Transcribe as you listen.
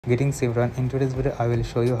Greetings everyone, in today's video I will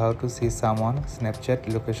show you how to see someone's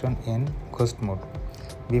Snapchat location in ghost mode.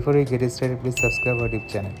 Before we get started, please subscribe our YouTube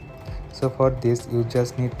channel. So for this you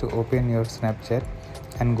just need to open your Snapchat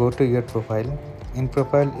and go to your profile. In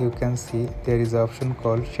profile you can see there is an option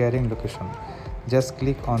called sharing location. Just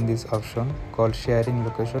click on this option called sharing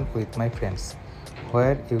location with my friends,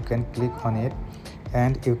 where you can click on it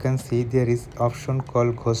and you can see there is option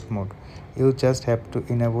called ghost mode. You just have to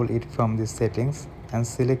enable it from the settings and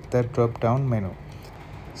select the drop down menu.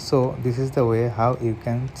 So this is the way how you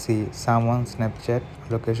can see someone's Snapchat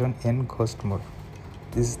location in ghost mode.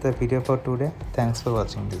 This is the video for today. Thanks for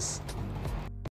watching this.